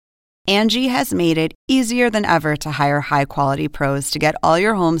Angie has made it easier than ever to hire high-quality pros to get all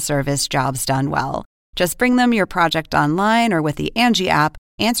your home service jobs done well. Just bring them your project online or with the Angie app,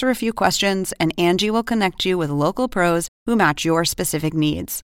 answer a few questions, and Angie will connect you with local pros who match your specific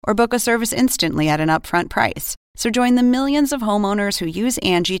needs. Or book a service instantly at an upfront price. So join the millions of homeowners who use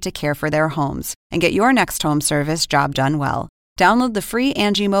Angie to care for their homes and get your next home service job done well. Download the free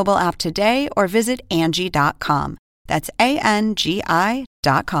Angie mobile app today or visit Angie.com. That's ANGI.com.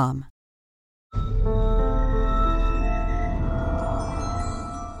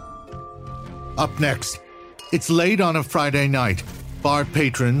 Up next, it's late on a Friday night. Bar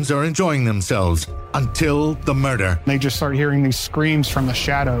patrons are enjoying themselves until the murder. They just start hearing these screams from the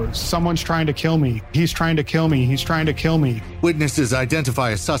shadows. Someone's trying to kill me. He's trying to kill me. He's trying to kill me. Witnesses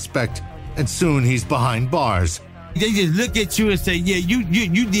identify a suspect, and soon he's behind bars. They just look at you and say, yeah,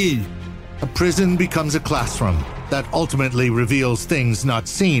 you did. A prison becomes a classroom that ultimately reveals things not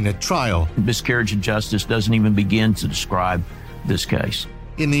seen at trial. Miscarriage of justice doesn't even begin to describe this case.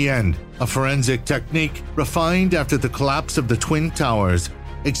 In the end, a forensic technique refined after the collapse of the Twin Towers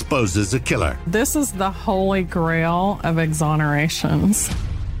exposes a killer. This is the holy grail of exonerations.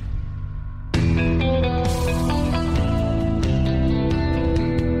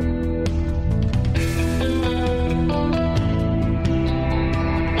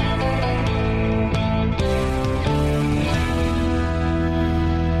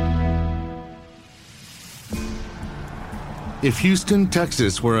 If Houston,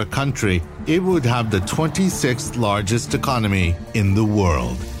 Texas were a country, it would have the 26th largest economy in the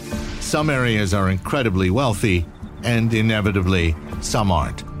world. Some areas are incredibly wealthy, and inevitably, some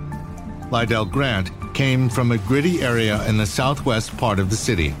aren't. Lydell Grant came from a gritty area in the southwest part of the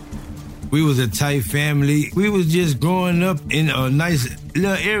city. We was a tight family. We was just growing up in a nice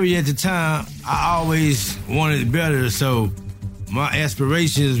little area at the time. I always wanted better, so my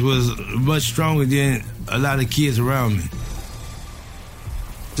aspirations was much stronger than a lot of kids around me.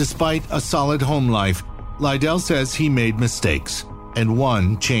 Despite a solid home life, Lydell says he made mistakes, and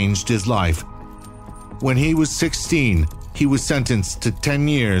one changed his life. When he was 16, he was sentenced to 10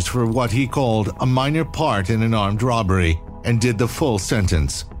 years for what he called a minor part in an armed robbery, and did the full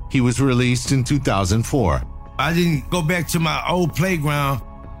sentence. He was released in 2004. I didn't go back to my old playground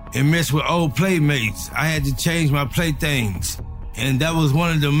and mess with old playmates. I had to change my playthings, and that was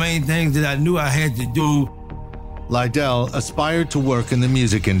one of the main things that I knew I had to do. Lydell aspired to work in the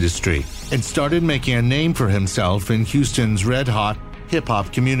music industry and started making a name for himself in Houston's red-hot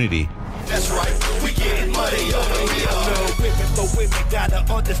hip-hop community. That's right, we getting money over here. But women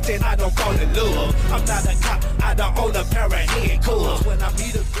gotta understand I don't fall in love. I'm not a cop, I don't own a pair of handcuffs. When I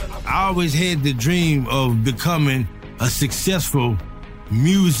meet a girl, I always had the dream of becoming a successful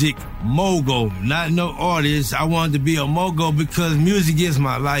music mogul, not no artist. I wanted to be a mogul because music is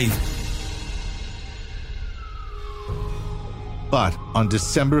my life. But on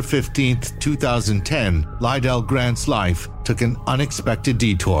December 15th, 2010, Lydell Grant's life took an unexpected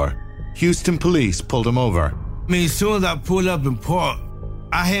detour. Houston police pulled him over. I mean, as soon as I pulled up and parked,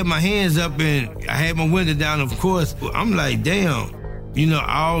 I had my hands up and I had my window down, of course. I'm like, damn,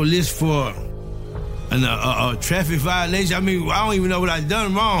 all this for a traffic violation? I mean, I don't even know what I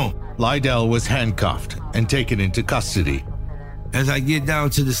done wrong. Lydell was handcuffed and taken into custody. As I get down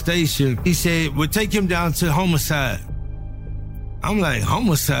to the station, he said, well, take him down to homicide. I'm like,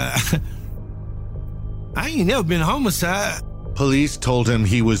 homicide? I ain't never been a homicide. Police told him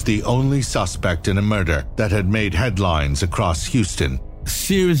he was the only suspect in a murder that had made headlines across Houston.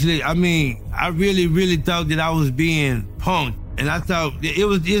 Seriously, I mean, I really, really thought that I was being punked. And I thought it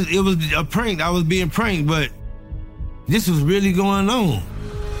was a prank. I was being pranked, but this was really going on.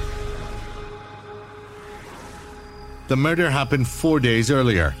 The murder happened 4 days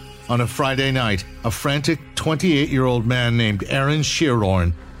earlier. On a Friday night, a frantic 28-year-old man named Aaron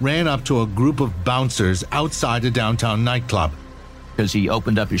Shearorn ran up to a group of bouncers outside a downtown nightclub. Because he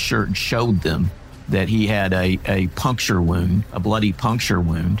opened up his shirt and showed them that he had a puncture wound, a bloody puncture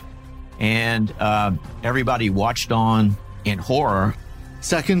wound. And everybody watched on in horror.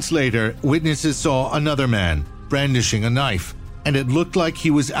 Seconds later, witnesses saw another man brandishing a knife, and it looked like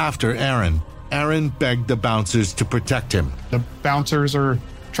he was after Aaron. Aaron begged the bouncers to protect him. The bouncers are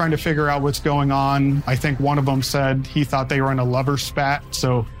trying to figure out what's going on. I think one of them said he thought they were in a lover spat,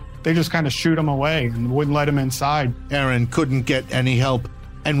 so they just kind of shoot him away and wouldn't let him inside. Aaron couldn't get any help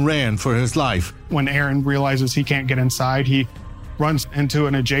and ran for his life. When Aaron realizes he can't get inside, he runs into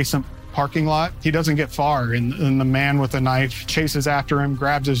an adjacent parking lot. He doesn't get far, and the man with the knife chases after him,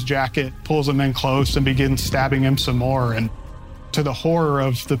 grabs his jacket, pulls him in close, and begins stabbing him some more. And to the horror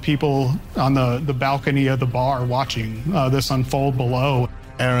of the people on the balcony of the bar watching this unfold below,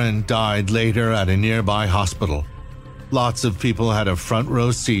 Aaron died later at a nearby hospital. Lots of people had a front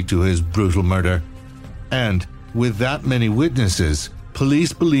row seat to his brutal murder. And with that many witnesses,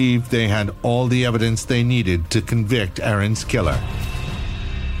 police believed they had all the evidence they needed to convict Aaron's killer.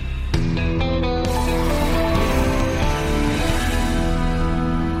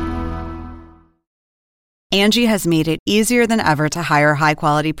 Angie has made it easier than ever to hire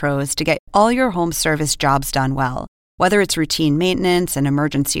high-quality pros to get all your home service jobs done well. Whether it's routine maintenance, an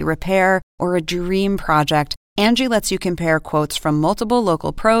emergency repair, or a dream project, Angie lets you compare quotes from multiple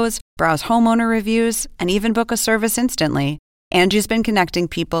local pros, browse homeowner reviews, and even book a service instantly. Angie's been connecting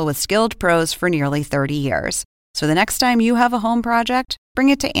people with skilled pros for nearly 30 years. So the next time you have a home project, bring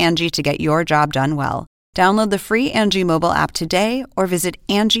it to Angie to get your job done well. Download the free Angie mobile app today or visit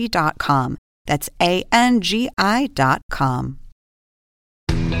Angie.com. That's ANGI.com.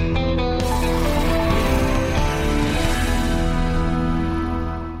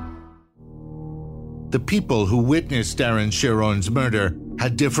 The people who witnessed Aaron Chiron's murder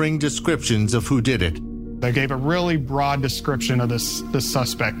had differing descriptions of who did it. They gave a really broad description of this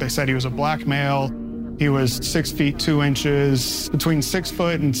suspect. They said he was a black male. He was 6 feet 2 inches, between 6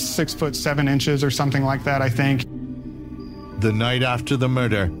 foot and 6 foot 7 inches or something like that, I think. The night after the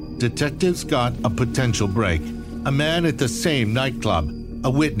murder, detectives got a potential break. A man at the same nightclub, a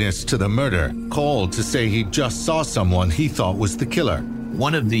witness to the murder, called to say he just saw someone he thought was the killer.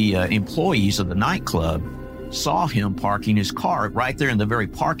 One of the employees of the nightclub saw him parking his car right there in the very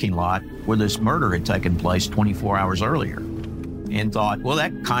parking lot where this murder had taken place 24 hours earlier, and thought, well,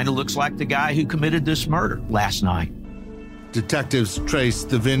 that kind of looks like the guy who committed this murder last night. Detectives traced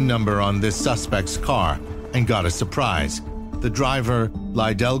the VIN number on this suspect's car and got a surprise. The driver,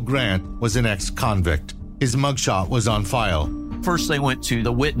 Lydell Grant, was an ex-convict. His mugshot was on file. First, they went to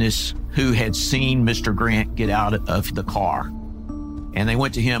the witness who had seen Mr. Grant get out of the car. And they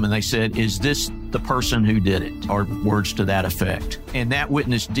went to him and they said, is this the person who did it? Or words to that effect. And that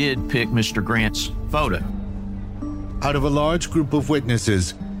witness did pick Mr. Grant's photo. Out of a large group of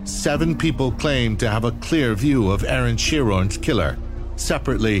witnesses, 7 people claimed to have a clear view of Aaron Chiron's killer.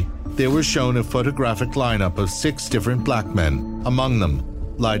 Separately, they were shown a photographic lineup of 6 different black men, among them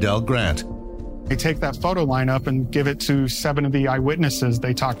Lydell Grant. They take that photo lineup and give it to 7 of the eyewitnesses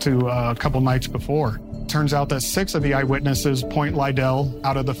they talked to a couple nights before. Turns out that 6 of the eyewitnesses point Lydell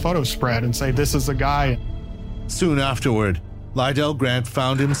out of the photo spread and say, this is the guy. Soon afterward, Lydell Grant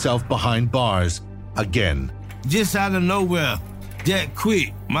found himself behind bars again. Just out of nowhere, that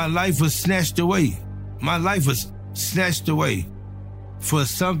quick, my life was snatched away. My life was snatched away for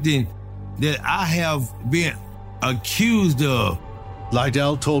something that I have been accused of.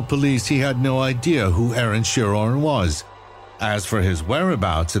 Lydell told police he had no idea who Aaron Chiron was. As for his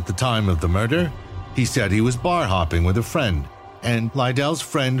whereabouts at the time of the murder, he said he was bar hopping with a friend, and Lydell's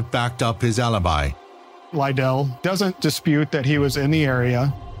friend backed up his alibi. Lydell doesn't dispute that he was in the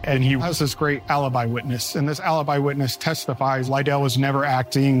area, and he has this great alibi witness. And this alibi witness testifies Lydell was never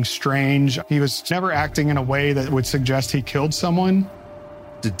acting strange. He was never acting in a way that would suggest he killed someone.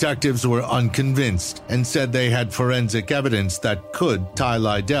 Detectives were unconvinced and said they had forensic evidence that could tie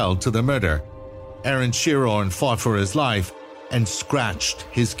Lydell to the murder. Aaron Chiron fought for his life and scratched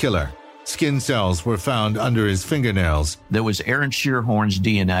his killer. Skin cells were found under his fingernails. There was Aaron Chiron's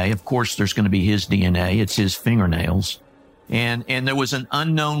DNA. Of course, there's going to be his DNA. It's his fingernails. And there was an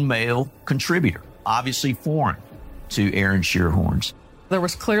unknown male contributor, obviously foreign to Aaron Chiron's. There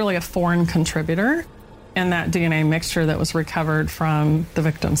was clearly a foreign contributor in that DNA mixture that was recovered from the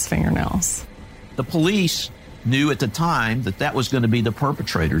victim's fingernails. The police knew at the time that that was going to be the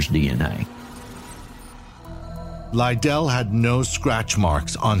perpetrator's DNA. Lydell had no scratch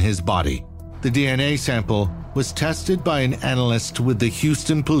marks on his body. The DNA sample was tested by an analyst with the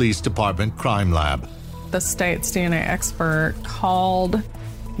Houston Police Department Crime Lab. The state's DNA expert called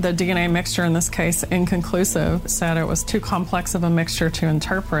the DNA mixture in this case inconclusive, said it was too complex of a mixture to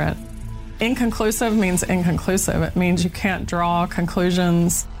interpret. Inconclusive means inconclusive. It means you can't draw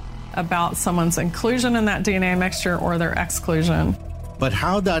conclusions about someone's inclusion in that DNA mixture or their exclusion. But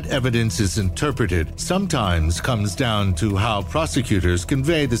how that evidence is interpreted sometimes comes down to how prosecutors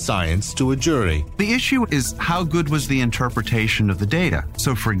convey the science to a jury. The issue is how good was the interpretation of the data.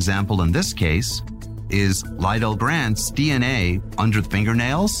 So, for example, in this case, is Lydell Grant's DNA under the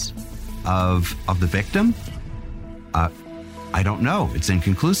fingernails of the victim? I don't know. It's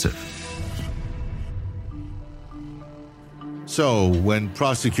inconclusive. So, when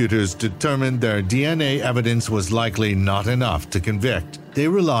prosecutors determined their DNA evidence was likely not enough to convict, they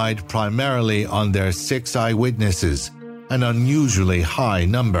relied primarily on their 6 eyewitnesses, an unusually high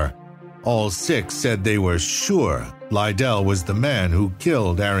number. All 6 said they were sure Lydell was the man who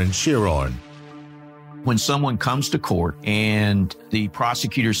killed Aaron Shirorn. When someone comes to court and the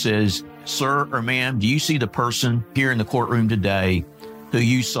prosecutor says, "Sir or ma'am, do you see the person here in the courtroom today who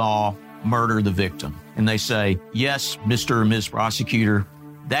you saw murder the victim?" And they say, "Yes, Mr. or Ms. Prosecutor,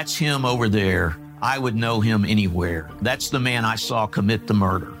 that's him over there. I would know him anywhere. That's the man I saw commit the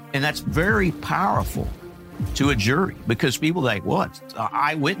murder." And that's very powerful to a jury because people think, well, it's an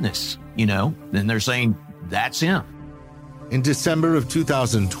eyewitness, then they're saying that's him. In December of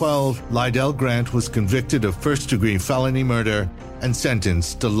 2012, Lydell Grant was convicted of first-degree felony murder and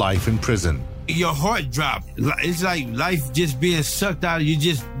sentenced to life in prison. Your heart dropped. It's like life just being sucked out of you,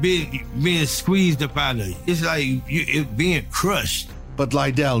 just being squeezed up out of you. It's like it being crushed. But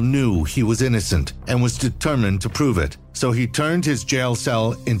Lydell knew he was innocent and was determined to prove it. So he turned his jail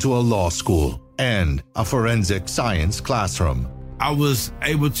cell into a law school and a forensic science classroom. I was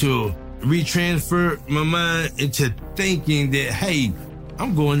able to retransfer my mind into thinking that, hey,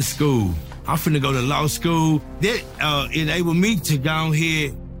 I'm going to school. I'm finna go to law school. That enabled me to go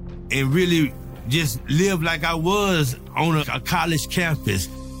ahead and really just live like I was on a college campus.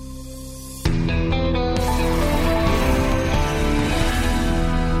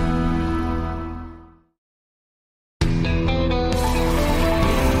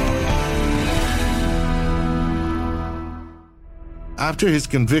 After his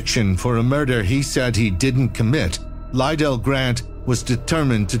conviction for a murder he said he didn't commit, Lydell Grant was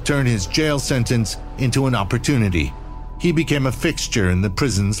determined to turn his jail sentence into an opportunity. He became a fixture in the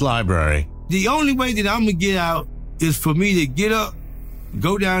prison's library. The only way that I'm gonna get out is for me to get up,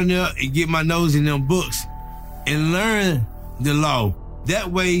 go down there and get my nose in them books and learn the law.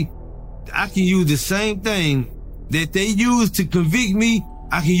 That way I can use the same thing that they used to convict me,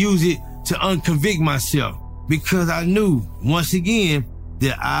 I can use it to unconvict myself. Because I knew, once again,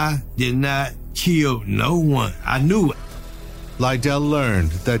 that I did not kill no one. I knew it. Lydell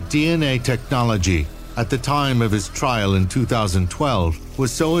learned that DNA technology at the time of his trial in 2012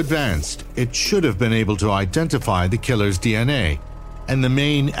 was so advanced it should have been able to identify the killer's DNA. And the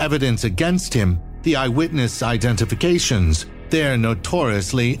main evidence against him, the eyewitness identifications, they're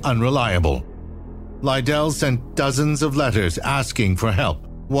notoriously unreliable. Lydell sent dozens of letters asking for help.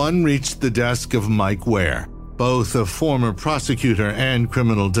 One reached the desk of Mike Ware, both a former prosecutor and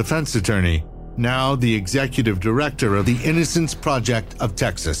criminal defense attorney, now the executive director of the Innocence Project of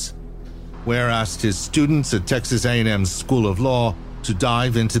Texas. Ware asked his students at Texas A&M's School of Law to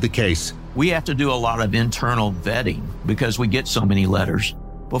dive into the case. We have to do a lot of internal vetting because we get so many letters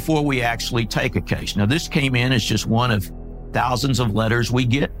before we actually take a case. Now, this came in as just one of thousands of letters we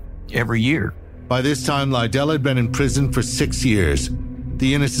get every year. By this time, Lydell had been in prison for 6 years.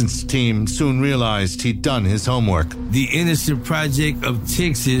 The Innocence team soon realized he'd done his homework. The Innocence Project of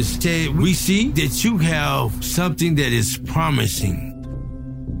Texas said, "We see that you have something that is promising."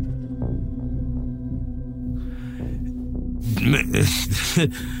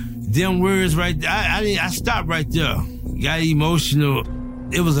 Them words right there, I stopped right there. Got emotional.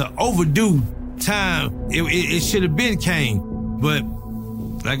 It was an overdue time. It should have been came. But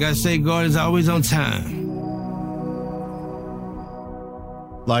like I say, God is always on time.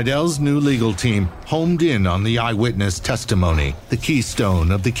 Lydell's new legal team homed in on the eyewitness testimony, the keystone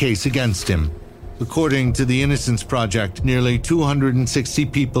of the case against him. According to the Innocence Project, nearly 260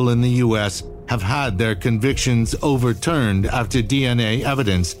 people in the U.S. have had their convictions overturned after DNA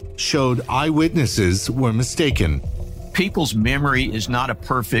evidence showed eyewitnesses were mistaken. People's memory is not a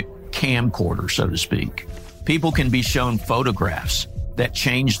perfect camcorder, so to speak. People can be shown photographs that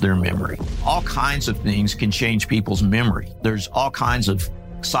change their memory. All kinds of things can change people's memory. There's all kinds of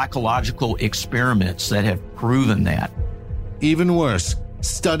psychological experiments that have proven that. Even worse,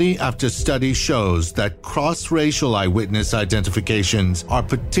 study after study shows that cross-racial eyewitness identifications are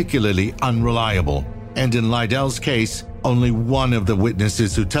particularly unreliable. And in Lydell's case, only one of the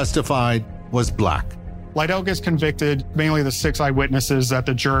witnesses who testified was black. Lydell gets convicted, mainly the 6 eyewitnesses that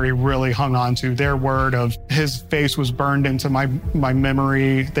the jury really hung on to. Their word of his face was burned into my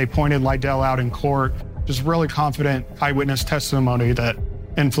memory. They pointed Lydell out in court. Just really confident eyewitness testimony that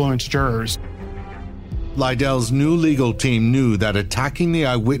influenced jurors. Lydell's new legal team knew that attacking the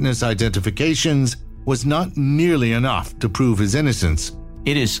eyewitness identifications was not nearly enough to prove his innocence.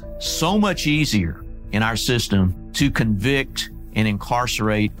 It is so much easier in our system to convict and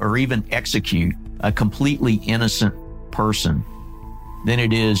incarcerate or even execute a completely innocent person than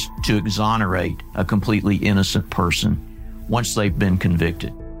it is to exonerate a completely innocent person once they've been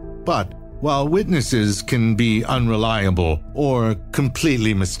convicted. But while witnesses can be unreliable or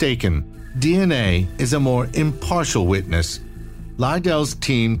completely mistaken, DNA is a more impartial witness. Lydell's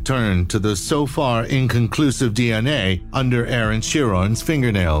team turned to the so far inconclusive DNA under Aaron Chiron's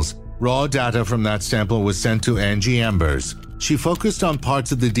fingernails. Raw data from that sample was sent to Angie Ambers. She focused on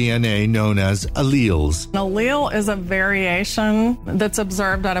parts of the DNA known as alleles. An allele is a variation that's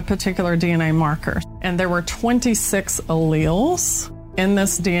observed at a particular DNA marker. And there were 26 alleles in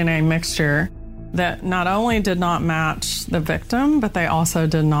this DNA mixture that not only did not match the victim, but they also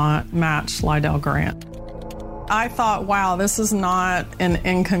did not match Lydell Grant. I thought, wow, this is not an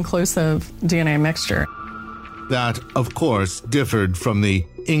inconclusive DNA mixture. That, of course, differed from the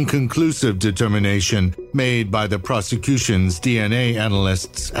inconclusive determination made by the prosecution's DNA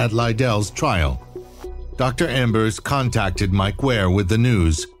analysts at Lydell's trial. Dr. Ambers contacted Mike Ware with the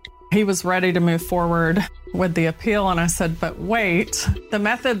news. He was ready to move forward with the appeal, and I said, but wait, the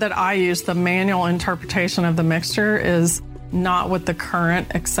method that I use, the manual interpretation of the mixture, is not what the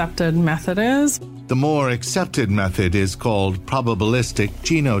current accepted method is. The more accepted method is called probabilistic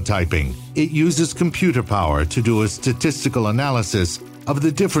genotyping. It uses computer power to do a statistical analysis of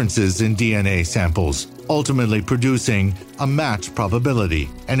the differences in DNA samples, ultimately producing a match probability,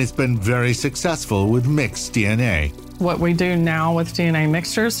 and it's been very successful with mixed DNA. What we do now with DNA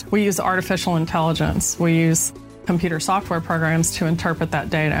mixtures, we use artificial intelligence. We use computer software programs to interpret that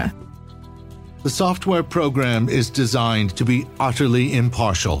data. The software program is designed to be utterly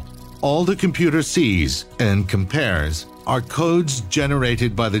impartial. All the computer sees and compares are codes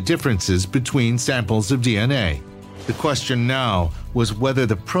generated by the differences between samples of DNA. The question now was whether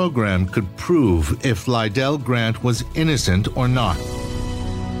the program could prove if Lydell Grant was innocent or not.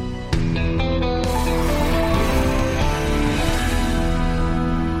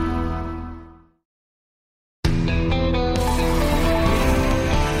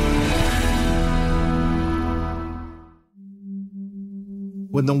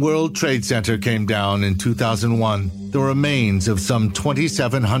 When the World Trade Center came down in 2001, the remains of some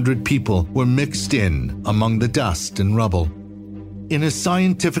 2,700 people were mixed in among the dust and rubble. In a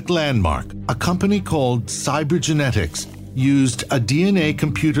scientific landmark, a company called Cybergenetics used a DNA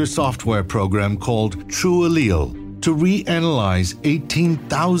computer software program called TrueAllele to reanalyze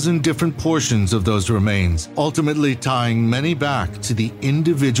 18,000 different portions of those remains, ultimately tying many back to the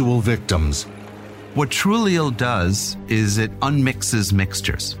individual victims. What TrueAllele does is it unmixes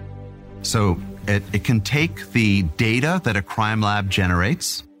mixtures. So it can take the data that a crime lab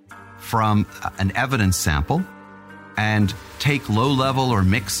generates from an evidence sample and take low-level or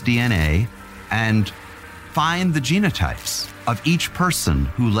mixed DNA and find the genotypes of each person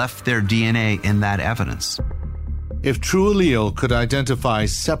who left their DNA in that evidence. If TrueAllele could identify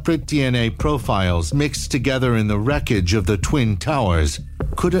separate DNA profiles mixed together in the wreckage of the Twin Towers,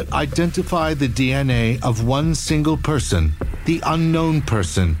 could it identify the DNA of one single person, the unknown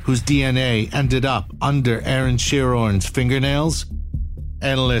person whose DNA ended up under Aaron Chiron's fingernails?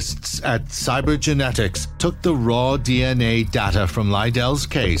 Analysts at Cybergenetics took the raw DNA data from Lydell's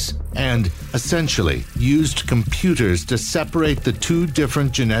case and essentially used computers to separate the two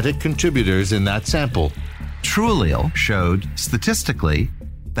different genetic contributors in that sample. TrueAllele showed statistically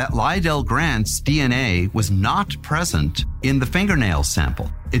that Lydell Grant's DNA was not present in the fingernail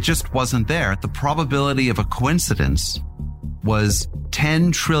sample. It just wasn't there. The probability of a coincidence was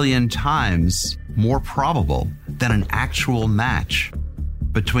 10 trillion times more probable than an actual match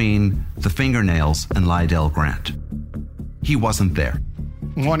between the fingernails and Lydell Grant. He wasn't there.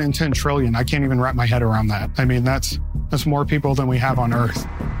 1 in 10 trillion. I can't even wrap my head around that. I mean, that's more people than we have on Earth.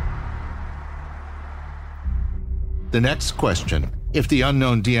 The next question, if the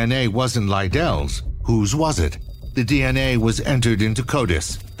unknown DNA wasn't Lydell's, whose was it? The DNA was entered into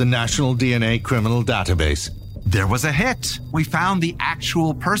CODIS, the National DNA Criminal Database. There was a hit. We found the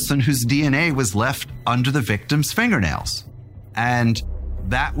actual person whose DNA was left under the victim's fingernails. And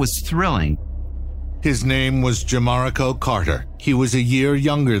that was thrilling. His name was Jamarico Carter. He was a year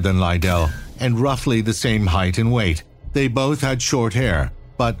younger than Lydell and roughly the same height and weight. They both had short hair,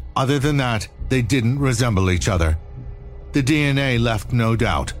 but other than that, they didn't resemble each other. The DNA left no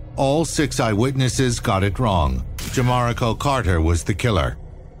doubt. All 6 eyewitnesses got it wrong. Jamarico Carter was the killer.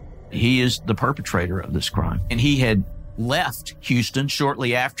 He is the perpetrator of this crime. And he had left Houston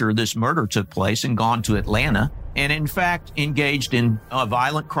shortly after this murder took place and gone to Atlanta, and in fact engaged in a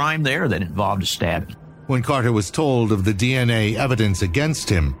violent crime there that involved a stabbing. When Carter was told of the DNA evidence against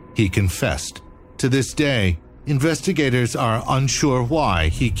him, he confessed. To this day, investigators are unsure why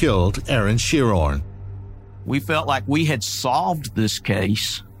he killed Aaron Chiron. We felt like we had solved this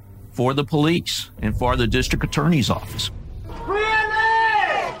case for the police and for the district attorney's office.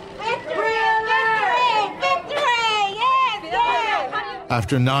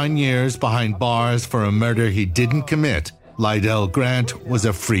 After 9 years behind bars for a murder he didn't commit, Lydell Grant was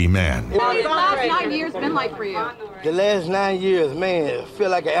a free man. What has the last 9 years been like for you? The last 9 years, man, I feel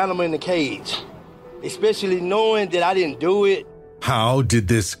like an animal in a cage. Especially knowing that I didn't do it. How did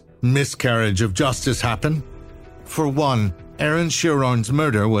this miscarriage of justice happen? For one, Aaron Chiron's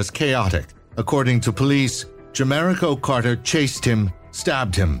murder was chaotic. According to police, Jamerico Carter chased him,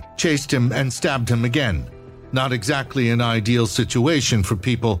 stabbed him, chased him, and stabbed him again. Not exactly an ideal situation for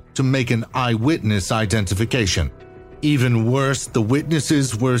people to make an eyewitness identification. Even worse, the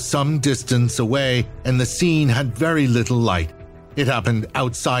witnesses were some distance away and the scene had very little light. It happened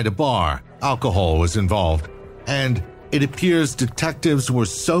outside a bar. Alcohol was involved. And it appears detectives were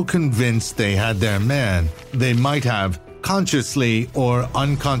so convinced they had their man, they might have, consciously or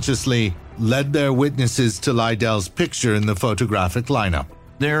unconsciously, led their witnesses to Lydell's picture in the photographic lineup.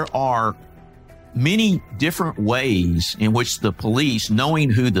 There are many different ways in which the police, knowing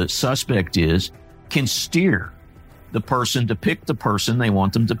who the suspect is, can steer the person to pick the person they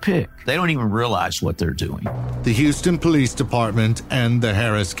want them to pick. They don't even realize what they're doing. The Houston Police Department and the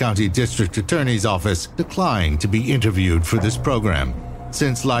Harris County District Attorney's Office declined to be interviewed for this program.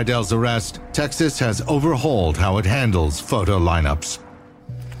 Since Lydell's arrest, Texas has overhauled how it handles photo lineups.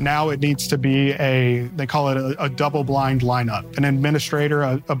 Now it needs to be they call it a double-blind lineup. An administrator,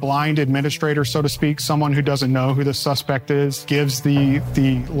 a blind administrator, so to speak, someone who doesn't know who the suspect is, gives the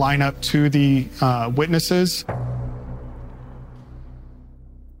lineup to the witnesses.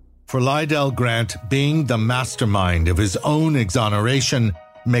 For Lydell Grant, being the mastermind of his own exoneration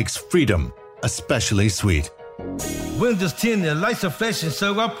makes freedom especially sweet. Windows tinted, lights are flashing,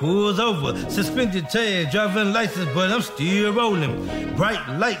 so I pulls over. Suspended tag, driving license, but I'm still rolling. Bright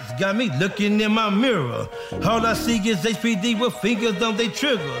lights got me looking in my mirror. All I see is HPD with fingers on their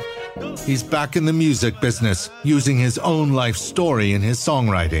triggers. He's back in the music business, using his own life story in his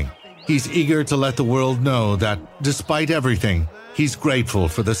songwriting. He's eager to let the world know that, despite everything, he's grateful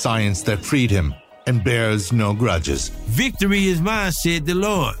for the science that freed him and bears no grudges. Victory is mine, said the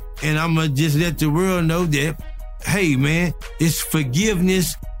Lord. And I'm going to just let the world know that, hey, man, it's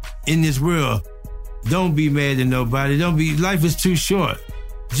forgiveness in this world. Don't be mad at nobody. Life is too short.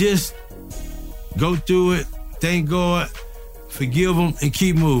 Just go through it, thank God, forgive them, and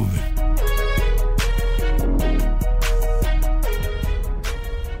keep moving.